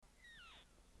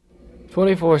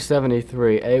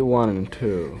2473, A1 and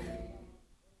 2.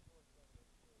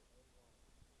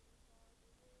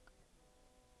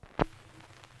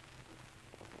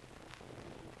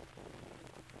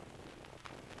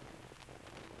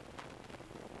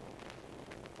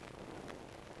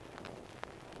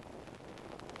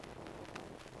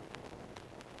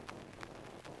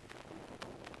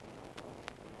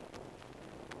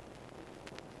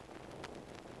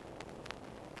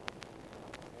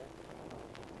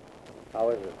 How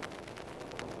is it?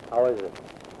 How is it?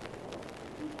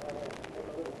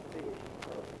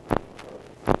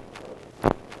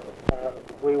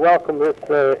 We welcome this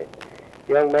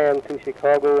young man to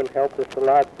Chicago and helped us a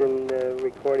lot in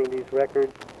recording these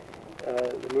records.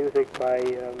 The music by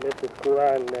Mrs.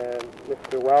 Kula and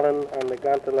Mr. Wallen on the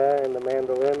guntula and the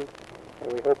mandolin,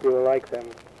 and we hope you will like them.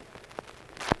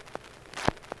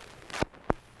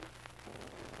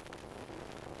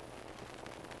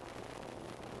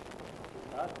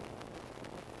 Huh?